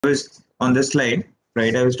was on this slide,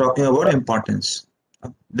 right? I was talking about importance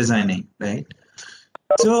of designing, right?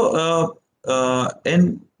 So,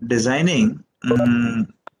 in designing,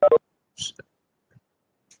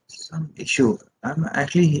 some issue. I'm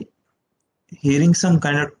actually hearing some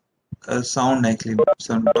kind of sound, actually,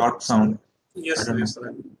 some dot sound. I Yes, don't sir.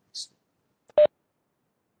 know. Yes, sir.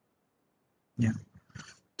 Yeah.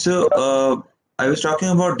 So, I was talking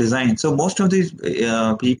about design. So, most of these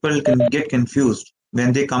people can get confused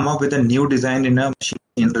when they come up with a new design in a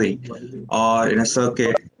machinery or in a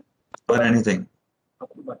circuit or anything.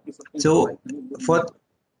 So, for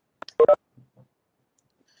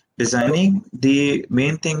designing, the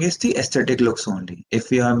main thing is the aesthetic looks only.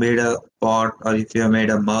 If you have made a pot or if you have made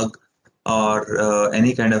a mug or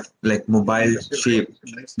any kind of like mobile shape,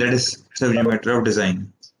 that is subject matter of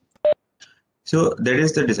design. So that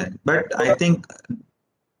is the design. But I think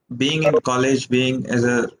being in college, being as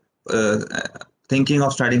a uh, thinking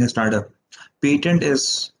of starting a startup, patent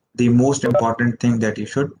is the most important thing that you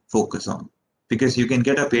should focus on because you can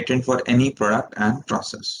get a patent for any product and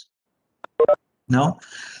process. Now,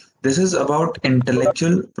 this is about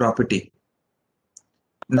intellectual property.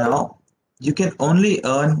 Now, you can only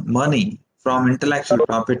earn money from intellectual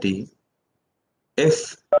property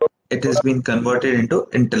if it has been converted into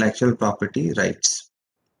intellectual property rights.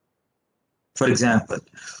 For example,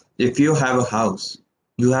 if you have a house,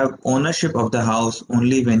 you have ownership of the house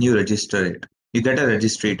only when you register it. You get a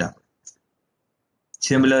registry done.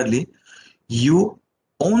 Similarly, you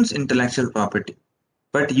owns intellectual property,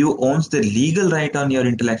 but you owns the legal right on your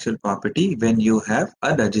intellectual property when you have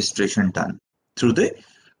a registration done through the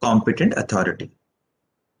competent authority.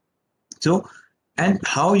 So, and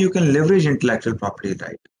how you can leverage intellectual property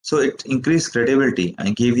right. So it increase credibility.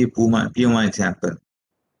 I gave you Puma example.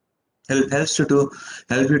 Helps you to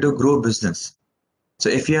help you to grow business. So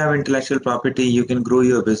if you have intellectual property, you can grow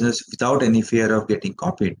your business without any fear of getting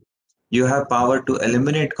copied. You have power to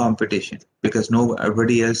eliminate competition because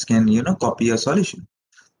nobody else can, copy your solution.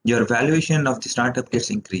 Your valuation of the startup gets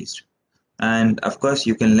increased. And of course,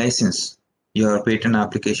 you can license your patent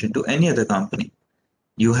application to any other company.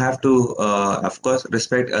 You have to, of course,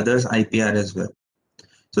 respect others' IPR as well.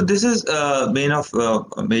 So this is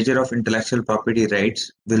major of intellectual property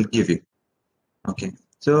rights will give you. Okay.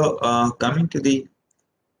 So coming to the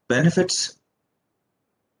benefits.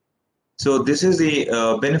 So this is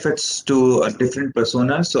the benefits to different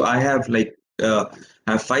personas. So I have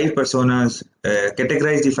have five personas,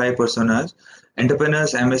 categorize the five personas: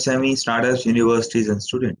 entrepreneurs, MSME, startups, universities, and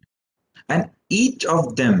students. And each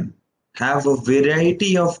of them have a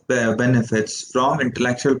variety of benefits from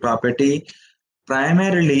intellectual property,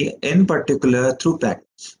 primarily in particular through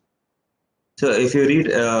patents. So if you read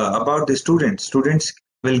about the students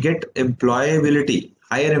will get employability,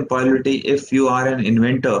 higher employability if you are an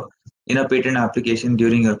inventor in a patent application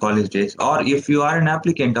during your college days, or if you are an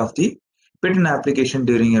applicant of the patent application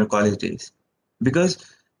during your college days. Because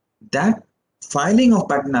that filing of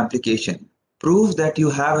patent application proves that you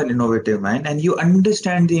have an innovative mind and you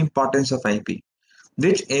understand the importance of IP,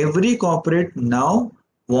 which every corporate now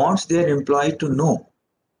wants their employee to know.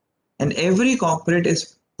 And every corporate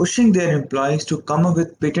is pushing their employees to come up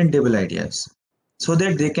with patentable ideas so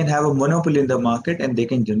that they can have a monopoly in the market and they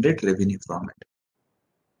can generate revenue from it.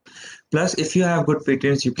 Plus, if you have good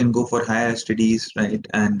patents, you can go for higher studies, right?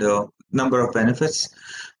 And number of benefits.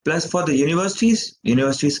 Plus, for the universities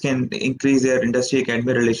can increase their industry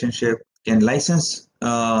academy relationship, can license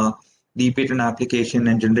the patent application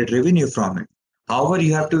and generate revenue from it. However,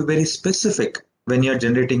 you have to be very specific when you're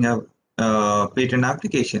generating a patent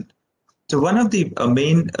application. So one of the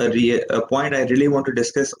main point I really want to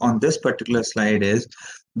discuss on this particular slide is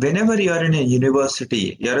whenever you are in a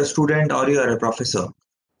university, you're a student or you are a professor.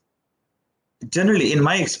 Generally, in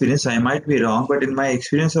my experience, I might be wrong, but in my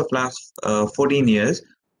experience of last 14 years,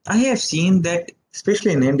 I have seen that,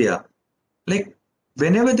 especially in India, like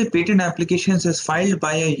whenever the patent applications is filed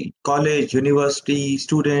by a college, university,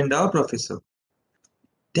 student or professor,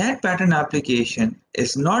 that patent application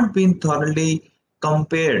is not being thoroughly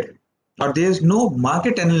compared or there's no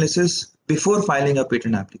market analysis before filing a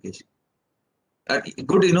patent application. A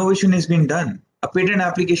good innovation has been done. A patent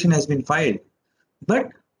application has been filed.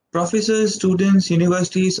 But professors, students,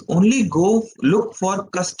 universities only go look for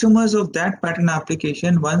customers of that patent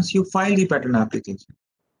application once you file the patent application.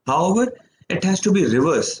 However, it has to be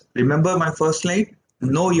reverse. Remember my first slide?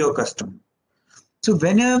 Know your customer. So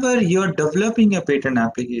whenever you're developing a patent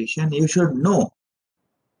application, you should know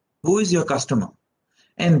who is your customer.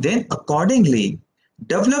 And then accordingly,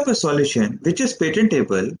 develop a solution which is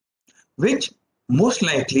patentable, which most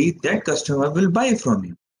likely that customer will buy from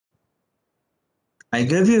you. I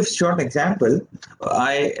gave you a short example.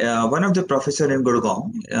 One of the professor in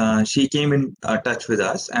Gurgaon, she came in touch with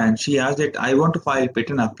us and she asked that I want to file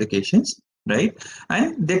patent applications, right?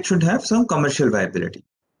 And that should have some commercial viability.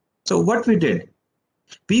 So what we did,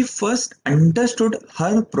 we first understood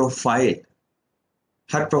her profile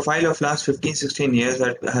of last 15, 16 years,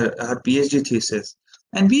 her PhD thesis.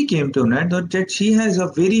 And we came to know that she has a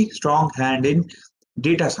very strong hand in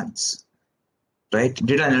data science, right?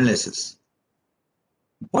 Data analysis.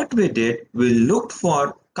 What we did, we looked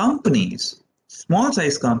for companies, small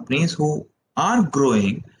size companies who are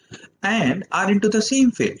growing and are into the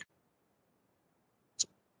same field.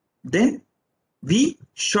 Then we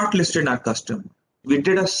shortlisted our customer. We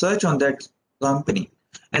did a search on that company,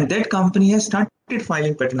 and that company has started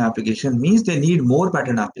filing patent application, means they need more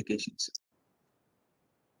patent applications.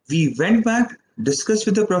 We went back, discussed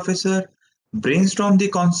with the professor, brainstormed the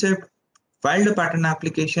concept, filed a patent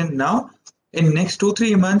application. Now, in next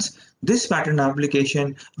 2-3 months, this patent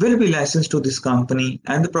application will be licensed to this company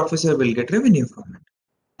and the professor will get revenue from it.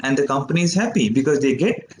 And the company is happy because they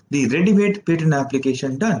get the ready-made patent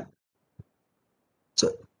application done.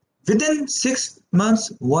 So within 6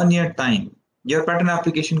 months, 1 year time, your patent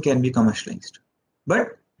application can be commercialized.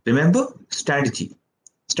 But remember, strategy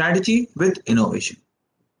with innovation.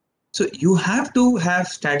 So you have to have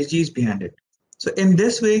strategies behind it. So in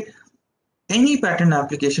this way, any patent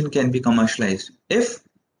application can be commercialized if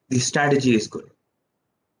the strategy is good.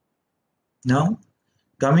 Now,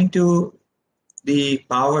 coming to the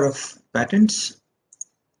power of patents,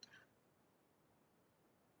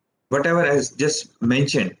 whatever I just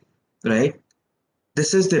mentioned, right?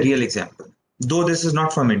 This is the real example. Though this is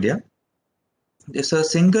not from India, it's a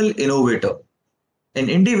single innovator. An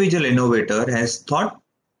individual innovator has thought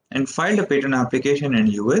and filed a patent application in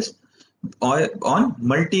US on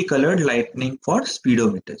multicolored lighting for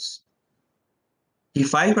speedometers. He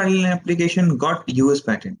filed patent application, got US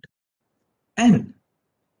patent. And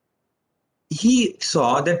he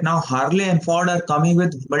saw that now Harley and Ford are coming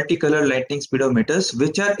with multicolored lighting speedometers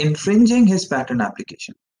which are infringing his patent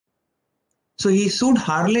application. So he sued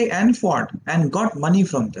Harley and Ford and got money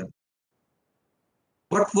from them.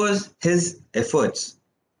 What was his efforts?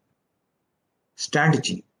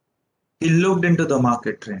 Strategy. He looked into the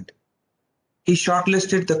market trend. He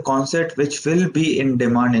shortlisted the concept which will be in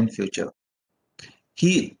demand in future.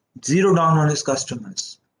 He zeroed down on his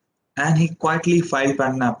customers and he quietly filed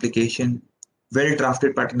patent application,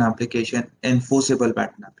 well-drafted patent application, enforceable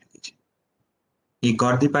patent application. He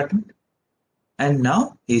got the patent and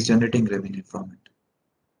now he's generating revenue from it.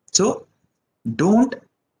 So don't,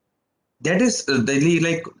 that is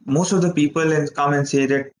like most of the people come and say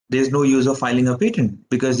that there's no use of filing a patent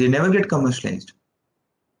because they never get commercialized.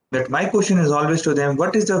 But my question is always to them,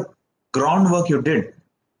 what is the groundwork you did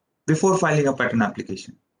before filing a patent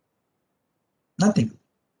application? Nothing.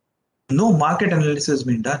 No market analysis has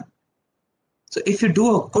been done. So if you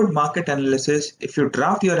do a good market analysis, if you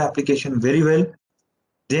draft your application very well,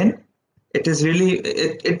 then it is really,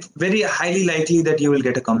 it's very highly likely that you will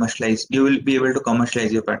get you will be able to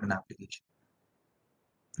commercialize your patent application.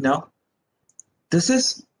 Now, this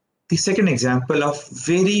is the second example of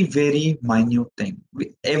very, very minute thing.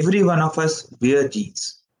 Every one of us wear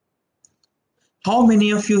jeans. How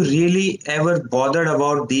many of you really ever bothered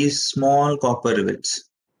about these small copper rivets?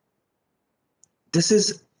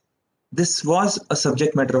 This was a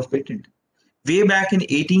subject matter of patent. Way back in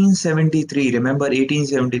 1873, remember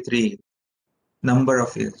 1873, number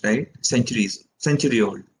of years, right? Century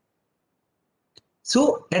old.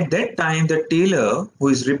 So at that time, the tailor who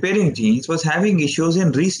is repairing jeans was having issues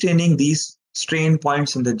in restaining these strain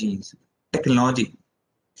points in the jeans. Technology.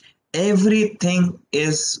 Everything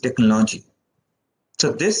is technology.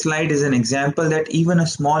 So this slide is an example that even a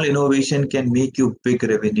small innovation can make you big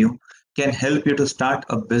revenue, can help you to start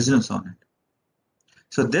a business on it.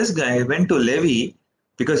 So this guy went to Levy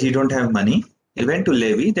because he don't have money. He went to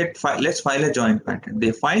Levy that let's file a joint patent.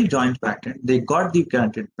 They filed joint patent. They got the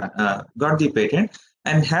patent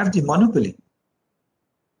and have the monopoly.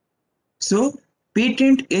 So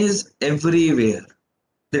patent is everywhere.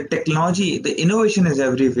 The technology, the innovation is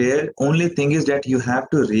everywhere. Only thing is that you have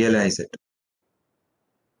to realize it.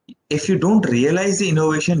 If you don't realize the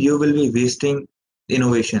innovation, you will be wasting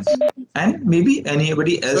innovations, and maybe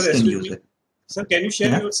anybody else can use it. Sir, can you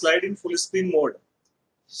share your slide in full screen mode?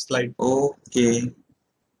 Slide. Okay.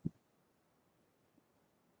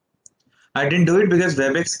 I didn't do it because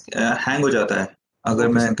WebEx hang हो जाता है अगर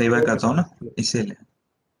मैं कई बार करता हूँ ना इसीलिए.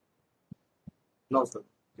 No, sir.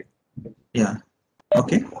 Yeah.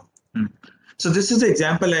 Okay. So this is the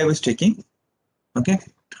example I was taking. Okay.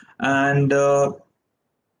 And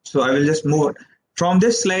so I will just move. From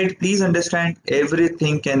this slide, please understand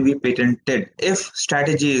everything can be patented if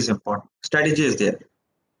strategy is important. Strategy is there,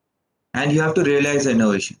 and you have to realize the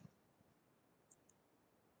innovation.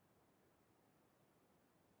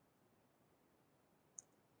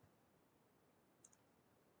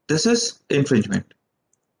 This is infringement.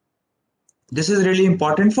 This is really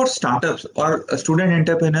important for startups or student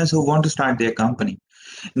entrepreneurs who want to start their company.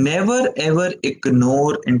 Never ever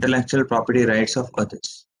ignore intellectual property rights of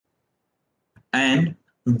others. And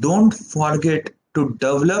don't forget to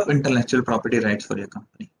develop intellectual property rights for your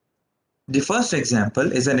company. The first example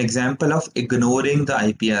is an example of ignoring the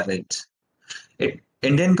IPR rights. An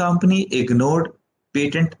Indian company ignored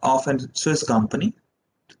patent of a Swiss company.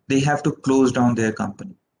 They have to close down their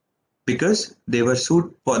company because they were sued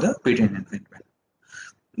for the patent infringement.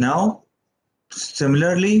 Now,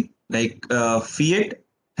 similarly, like Fiat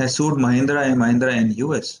has sued Mahindra and Mahindra in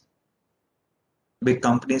US. Big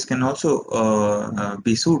companies can also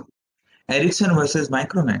be sued. Ericsson versus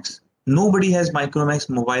Micromax. Nobody has Micromax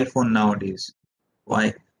mobile phone nowadays.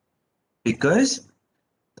 Why? Because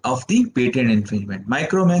of the patent infringement.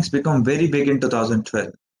 Micromax became very big in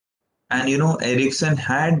 2012. And Ericsson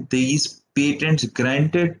had these patents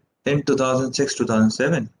granted in 2006,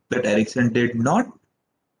 2007. But Ericsson did not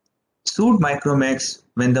sued Micromax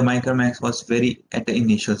when the Micromax was very at the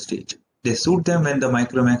initial stage. They sued them when the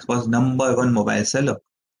Micromax was #1 mobile seller.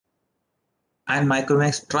 And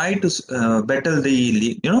Micromax tried to battle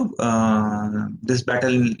this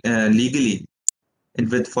battle legally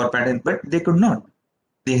with for patent, but they could not.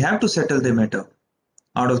 They have to settle the matter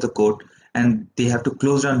out of the court, and they have to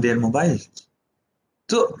close down their mobiles.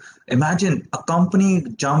 So imagine a company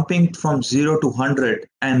jumping from 0 to 100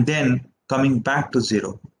 and then coming back to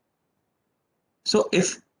 0. So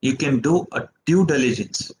if you can do a due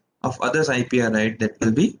diligence of others' IPR right, that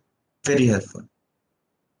will be very helpful.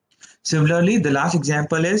 Similarly, the last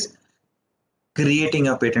example is creating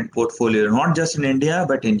a patent portfolio, not just in India,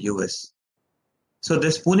 but in US. So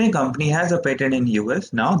this Pune company has a patent in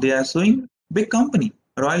US. Now they are suing big company,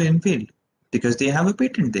 Royal Enfield, because they have a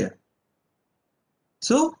patent there.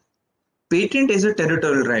 So patent is a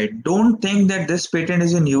territorial right. Don't think that this patent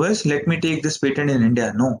is in US, let me take this patent in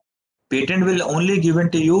India. No. Patent will only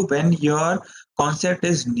given to you when your concept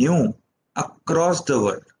is new across the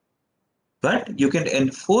world. But you can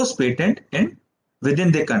enforce patent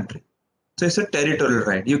within the country. So it's a territorial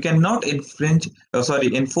right. You cannot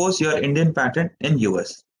enforce your Indian patent in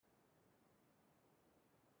US.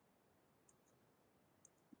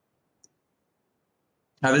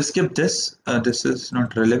 I will skip this. This is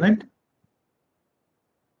not relevant.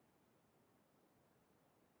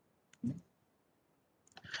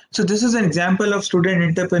 So this is an example of student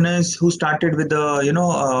entrepreneurs who started with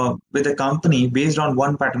a company based on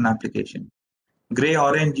one patent application. Gray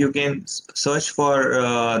orange, you can search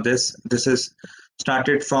for this. This is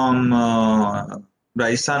started from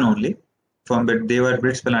Rajasthan only, but they were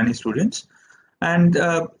Brits Pilani students, and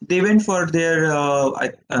they went for their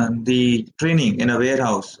the training in a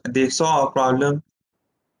warehouse. They saw a problem.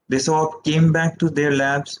 They came back to their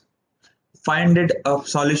labs, finded a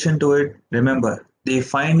solution to it. Remember, they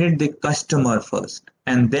finded the customer first,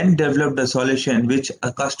 and then developed a solution which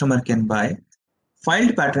a customer can buy.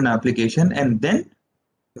 Filed patent application, and then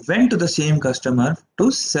went to the same customer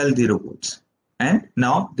to sell the robots. And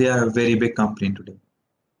now they are a very big company today.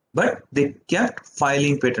 But they kept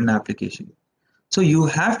filing patent application. So you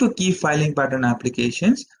have to keep filing patent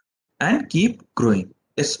applications and keep growing.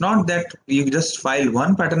 It's not that you just file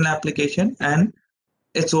one patent application and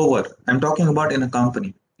it's over. I'm talking about in a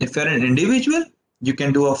company. If you're an individual, you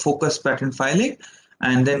can do a focused patent filing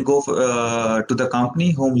and then go to the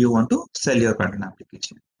company whom you want to sell your patent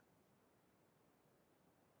application.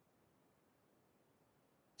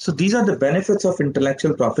 So these are the benefits of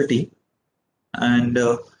intellectual property, and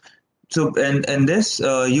this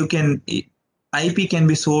you can IP can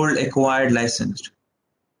be sold, acquired, licensed.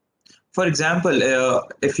 For example,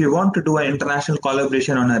 if you want to do an international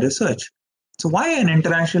collaboration on a research, so why an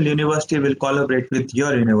international university will collaborate with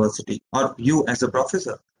your university or you as a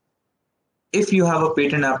professor? If you have a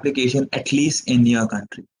patent application at least in your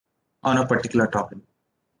country on a particular topic,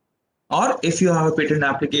 or if you have a patent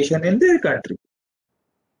application in their country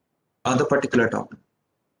on the particular topic.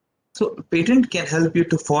 So patent can help you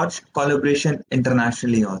to forge collaboration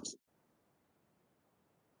internationally also.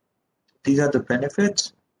 These are the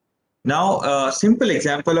benefits. Now, a simple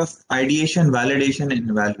example of ideation, validation, and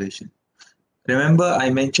evaluation. Remember, I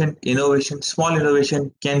mentioned innovation, small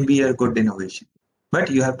innovation can be a good innovation,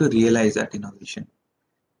 but you have to realize that innovation.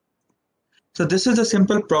 So this is a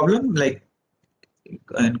simple problem, like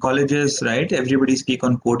in colleges, right? Everybody speak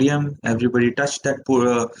on podium. Everybody touch that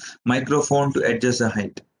microphone to adjust the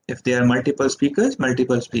height. If there are multiple speakers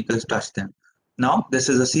touch them. Now, this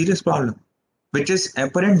is a serious problem, which is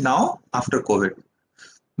apparent now after COVID.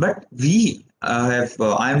 But we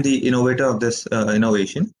I am the innovator of this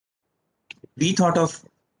innovation. We thought of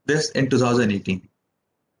this in 2018.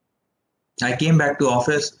 I came back to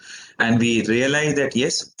office and we realized that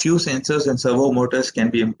yes, few sensors and servo motors can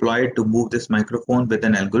be employed to move this microphone with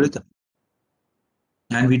an algorithm.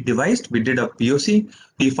 And we did a POC,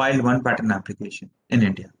 we filed one patent application in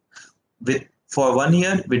India. For 1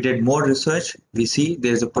 year, we did more research, we see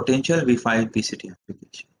there's a potential, we filed PCT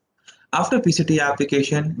application. After PCT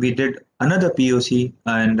application, we did another POC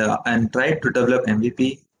and tried to develop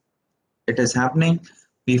MVP. It is happening.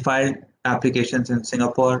 We filed applications in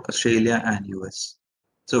Singapore, Australia, and US.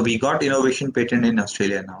 So we got innovation patent in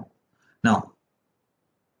Australia now. Now,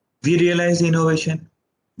 we realized the innovation.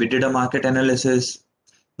 We did a market analysis.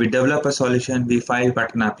 We develop a solution. We file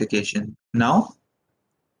patent application. Now,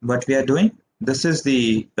 what we are doing, this is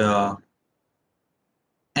the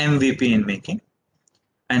MVP in making.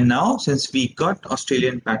 And now, since we got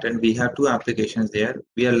Australian patent, we have two applications there.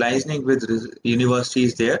 We are licensing with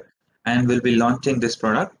universities there and will be launching this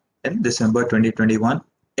product in December 2021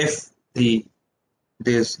 if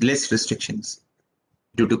there's less restrictions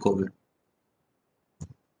due to COVID.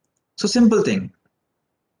 So simple thing,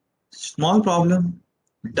 small problem,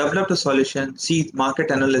 develop a solution, see market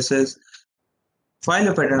analysis, file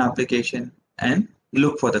a patent application, and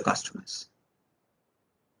look for the customers.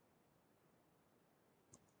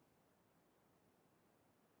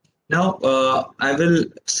 Now, I will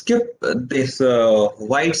skip this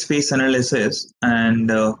white space analysis and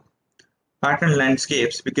pattern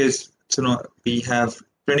landscapes because we have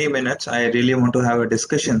 20 minutes. I really want to have a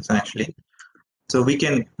discussion actually. So we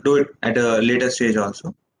can do it at a later stage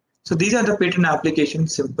also. So these are the patent application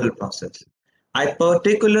simple process. I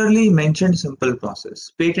particularly mentioned simple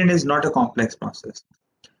process. Patent is not a complex process.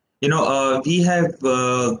 We have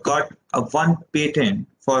got one patent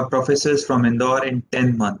for professors from Indore in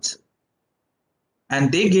 10 months. And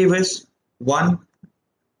they gave us one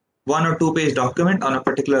or two page document on a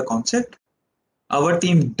particular concept. Our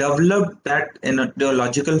team developed that in a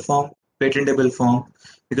logical form, patentable form,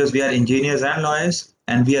 because we are engineers and lawyers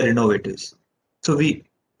and we are innovators. So we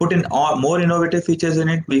put in more innovative features in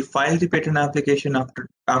it. We filed the patent application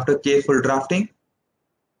after careful drafting,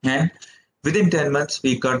 and within 10 months,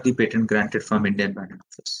 we got the patent granted from Indian Patent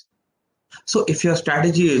Office. So if your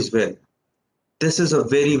strategy is well, this is a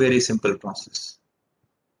very, very simple process.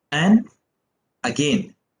 And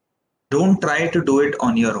again, don't try to do it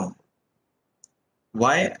on your own.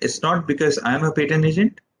 Why? It's not because I'm a patent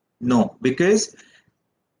agent. No, because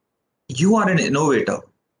you are an innovator.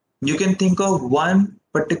 You can think of one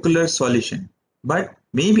particular solution, but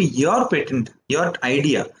maybe your patent, your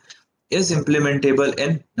idea is implementable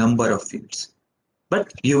in number of fields,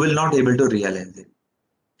 but you will not able to realize it.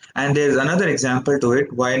 And there's another example to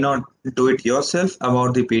it. Why not do it yourself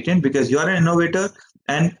about the patent? Because you are an innovator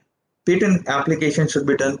and patent application should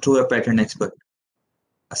be done through a patent expert.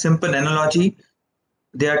 A simple analogy,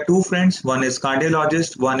 there are two friends, one is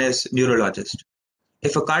cardiologist, one is neurologist.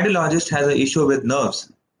 If a cardiologist has an issue with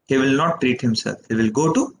nerves, he will not treat himself. He will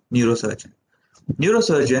go to neurosurgeon.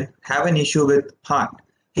 Neurosurgeon have an issue with heart.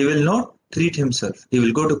 He will not treat himself. He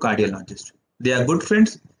will go to cardiologist. They are good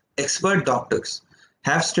friends, expert doctors,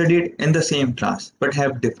 have studied in the same class, but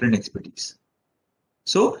have different expertise.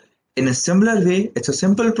 So in a similar way, it's a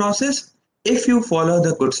simple process if you follow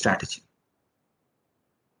the good strategy.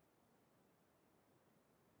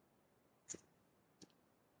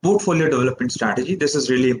 Portfolio development strategy, this is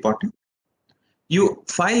really important. You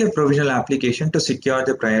file a provisional application to secure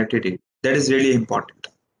the priority date. That is really important.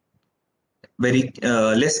 Very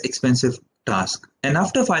less expensive task. And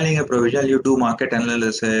after filing a provisional, you do market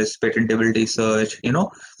analysis, patentability search,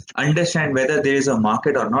 understand whether there is a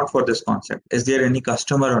market or not for this concept. Is there any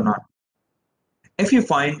customer or not? If you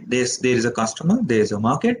find there is a customer, there is a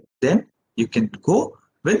market, then you can go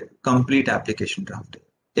with complete application drafting.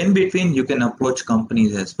 In between, you can approach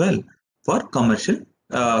companies as well for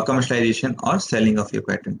commercialization or selling of your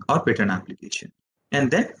patent or patent application. And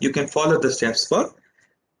then you can follow the steps for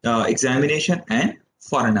examination and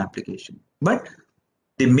for an application. But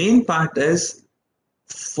the main part is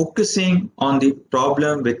focusing on the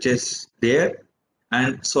problem which is there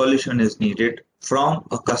and solution is needed from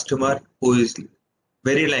a customer who is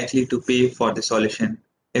very likely to pay for the solution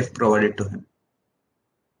if provided to him.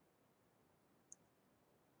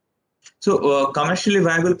 So commercially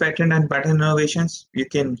viable patent and patent innovations, you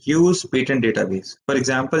can use patent database. For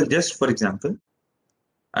example,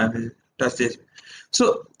 I will touch this.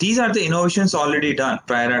 So these are the innovations already done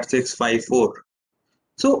prior art 654.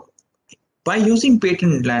 So by using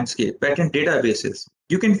patent landscape, patent databases,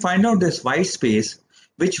 you can find out this white space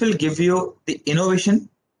which will give you the innovation,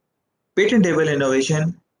 patentable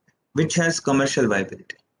innovation, which has commercial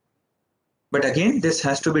viability. But again, this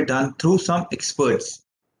has to be done through some experts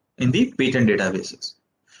in the patent databases.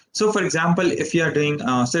 So for example, if you are doing,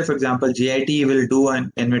 say for example, GIT will do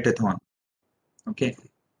an Invitathon. Okay.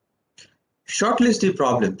 Shortlist the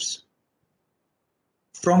problems.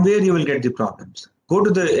 From where you will get the problems? Go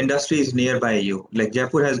to the industries nearby you. Like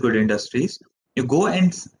Jaipur has good industries. You go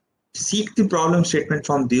and seek the problem statement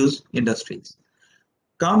from those industries.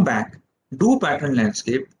 Come back, do pattern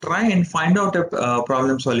landscape, try and find out a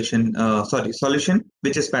problem solution, solution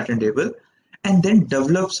which is patentable, and then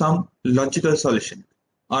develop some logical solution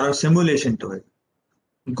or a simulation to it.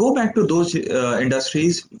 Go back to those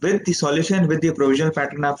industries with the solution, with the provisional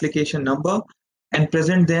patent application number, and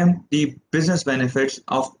present them the business benefits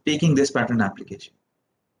of taking this patent application.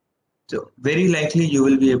 So very likely you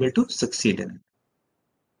will be able to succeed in it.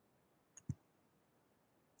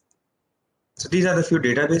 So these are the few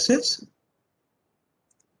databases.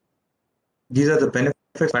 These are the benefits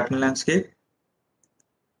of patent landscape.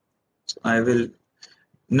 So I will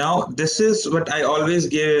now. This is what I always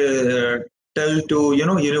tell to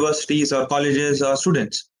universities or colleges or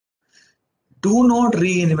students. Do not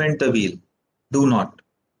reinvent the wheel. Do not.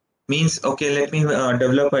 Means okay, let me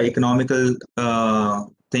develop an economical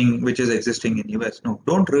thing which is existing in US. No,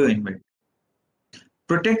 don't reinvent.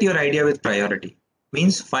 Protect your idea with priority.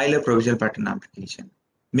 Means file a provisional patent application.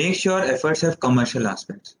 Make sure efforts have commercial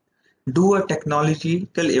aspects. Do a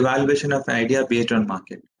technological evaluation of idea based on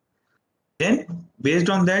market. Then, based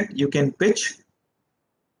on that, you can pitch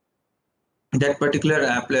that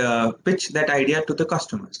particular pitch that idea to the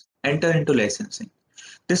customers. Enter into licensing.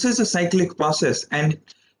 This is a cyclic process, and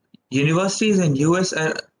universities in US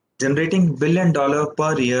are generating $1 billion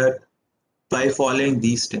per year by following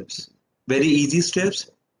these steps. Very easy steps,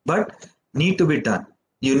 but need to be done.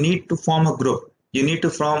 You need to form a group. You need to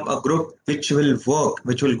form a group which will work,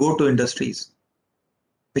 which will go to industries,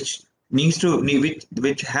 which needs to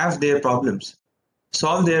which have their problems,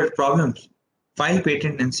 solve their problems, file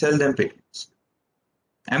patent and sell them patents.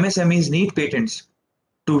 MSMEs need patents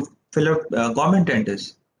to fill up government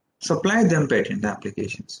tenders, supply them patent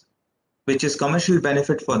applications, which is commercial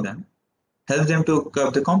benefit for them, help them to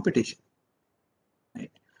curb the competition.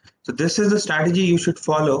 Right? So this is the strategy you should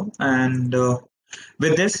follow. And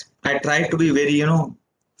with this, I try to be very,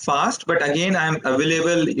 fast, but again, I'm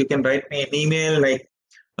available. You can write me an email like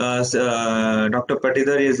Dr.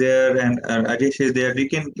 Patidhar is there and Rajesh is there. You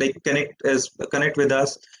can like connect with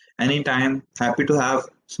us anytime. Happy to have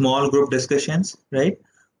small group discussions, right?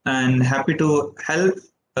 And happy to help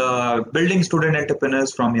building student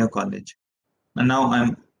entrepreneurs from your college. And now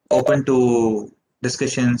I'm open to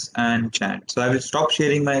discussions and chat. So I will stop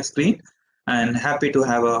sharing my screen and happy to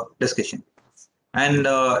have a discussion. And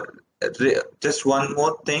just one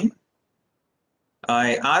more thing.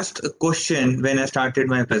 I asked a question when I started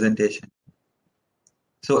my presentation.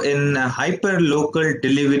 So in a hyper local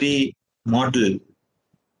delivery model,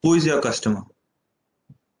 who is your customer?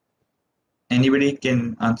 Anybody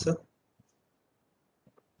can answer?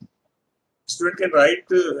 Student can write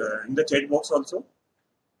in the chat box also.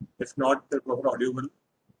 If not, the proper audible.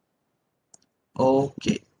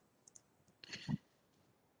 Okay.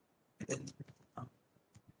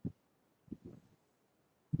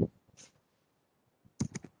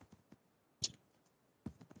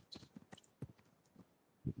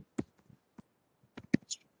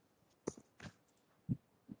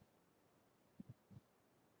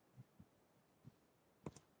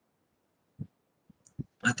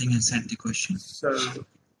 I think I sent the question. Sir.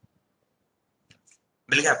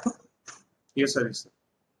 Yes, sir. Yes, sir.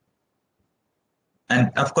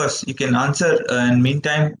 And of course, you can answer in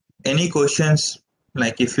meantime any questions.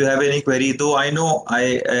 Like if you have any query, though I know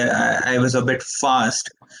I was a bit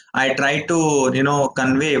fast. I tried to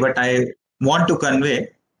convey what I want to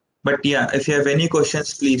convey. But yeah, if you have any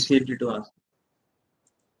questions, please feel free to ask.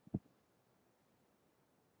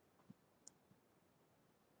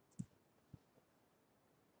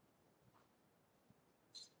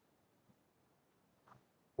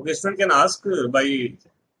 Okay, student can ask by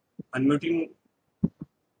unmuting.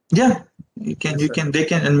 Yeah, you can. Yes, You sir. can. They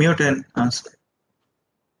can unmute and ask.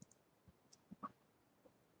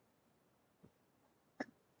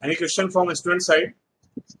 Any question from student side?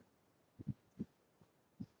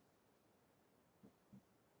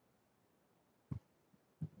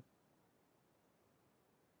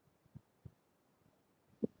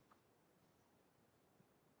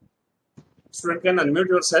 Student can unmute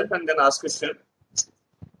yourself and then ask question.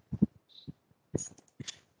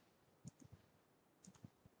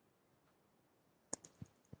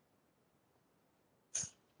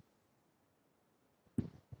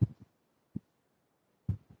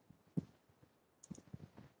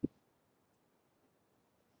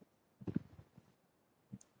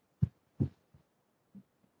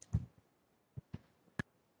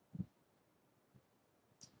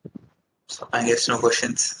 So I guess no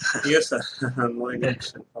questions. Yes, sir. No any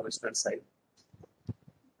question from the student side.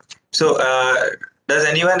 So does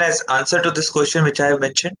anyone has answer to this question which I have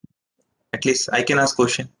mentioned? At least I can ask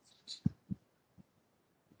question.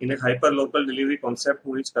 In a hyper-local delivery concept,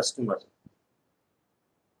 who is customer?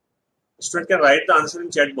 Student can write the answer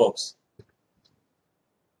in chat box.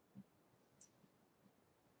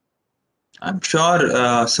 I'm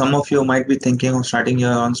sure some of you might be thinking of starting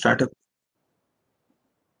your own startup.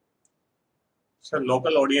 So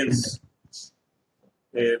local audience.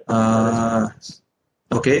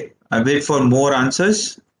 Okay, I wait for more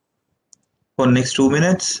answers for next 2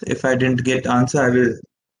 minutes. If I didn't get answer, I will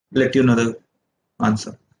let you know the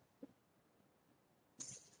answer.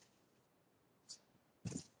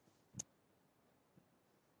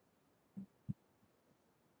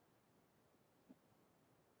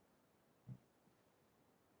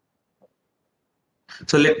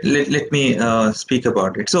 So let me speak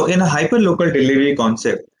about it. So in a hyper-local delivery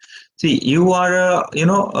concept, see, you are,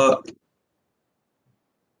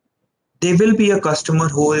 there will be a customer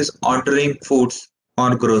who is ordering foods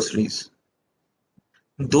or groceries.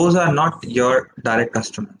 Those are not your direct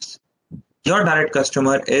customers. Your direct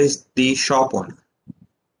customer is the shop owner.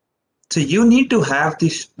 So you need to have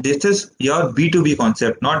this is your B2B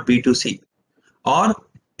concept, not B2C. Or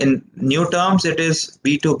in new terms, it is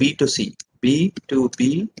B2B to C.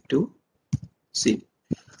 B2B to C.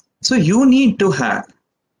 So you need to have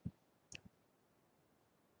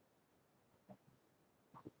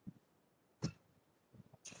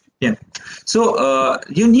yeah. So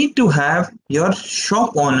you need to have your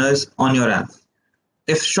shop owners on your app.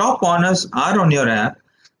 If shop owners are on your app,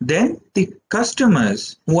 then the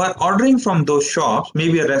customers who are ordering from those shops,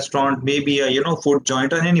 maybe a restaurant, maybe a food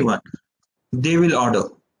joint or anyone, they will order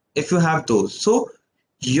if you have those. So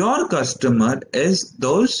your customer is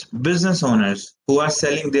those business owners who are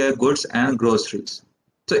selling their goods and groceries.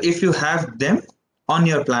 So if you have them on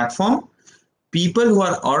your platform, people who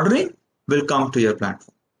are ordering will come to your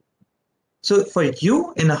platform. So for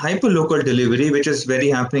you in a hyper-local delivery, which is very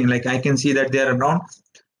happening, like I can see that there are around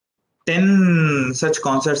 10 such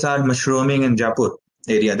concerts are mushrooming in Jaipur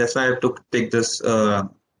area. That's why I took take this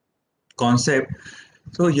concept.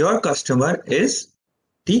 So your customer is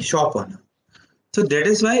the shop owner. So that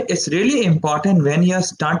is why it's really important when you are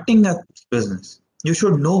starting a business, you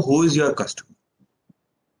should know who is your customer.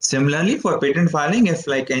 Similarly, for patent filing, if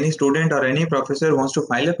like any student or any professor wants to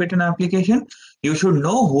file a patent application, you should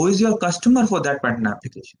know who is your customer for that patent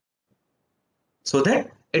application, so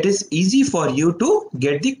that it is easy for you to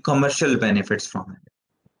get the commercial benefits from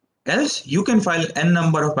it. Else, you can file n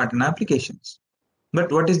number of patent applications.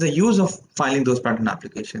 But what is the use of filing those patent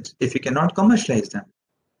applications if you cannot commercialize them,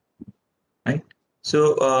 right?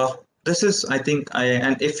 So this is, I think,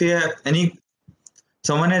 and if you have any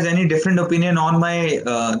someone has any different opinion on my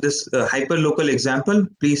this hyper local example,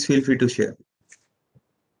 please feel free to share.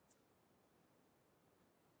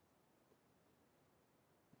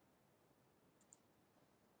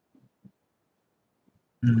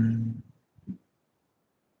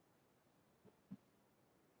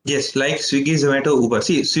 Yes, like Swiggy, Zomato, Uber.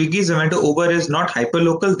 See, Swiggy, Zomato, Uber is not hyper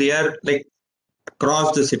local. They are like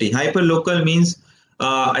across the city. Hyper local means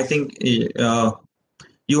I think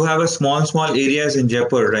you have a small areas in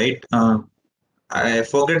Jaipur, right? I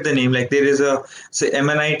forget the name. Like there is a say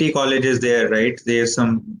MNIT college is there, right? There's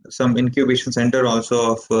some incubation center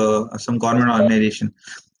also of some government organization.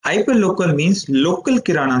 Hyper local means local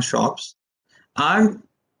kirana shops are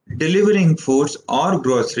delivering foods or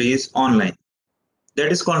groceries online.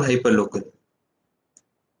 That is called hyper local.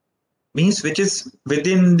 Means which is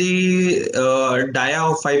within the dia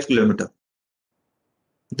of 5 kilometer.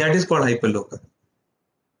 That is called hyper local.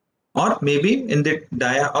 Or maybe in the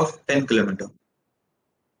dia of 10 kilometer.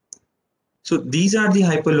 So these are the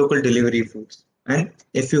hyperlocal delivery foods. And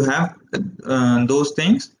if you have those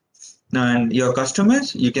things and your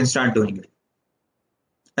customers, you can start doing it.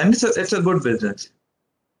 And it's a good business.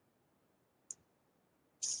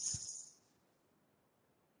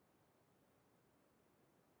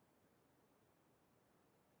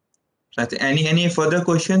 So any further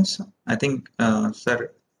questions? I think,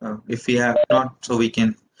 sir, if we have not, so we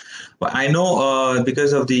can. But I know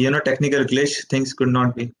because of the technical glitch, things could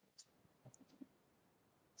not be.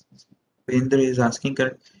 Bhupendra is asking,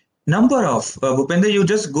 number of, Bhupendra, you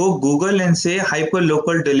just go Google and say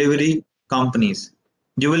hyper-local delivery companies.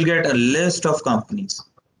 You will get a list of companies.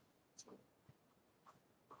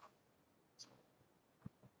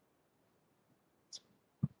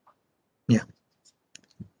 Yeah.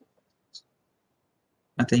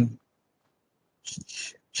 I think,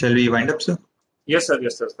 shall we wind up, sir? Yes, sir.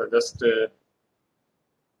 Yes, sir. Just okay,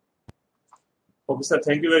 sir.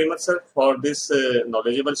 Thank you very much, sir, for this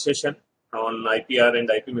knowledgeable session on IPR and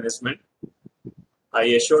IP management. I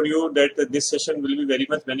assure you that this session will be very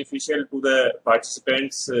much beneficial to the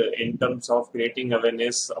participants in terms of creating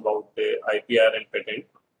awareness about IPR and patent.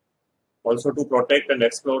 Also to protect and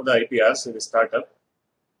explore the IPRs in the startup.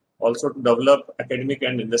 Also to develop academic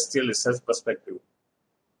and industrial research perspective.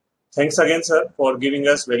 Thanks again, sir, for giving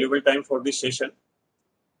us valuable time for this session.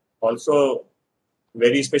 Also,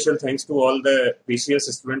 very special thanks to all the precious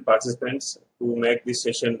student participants to make this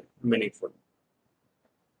session meaningful.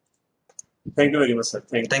 Thank you very much, sir.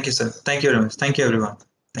 Thank you, sir. Thank you very much. Thank you, everyone.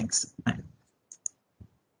 Thanks. Bye.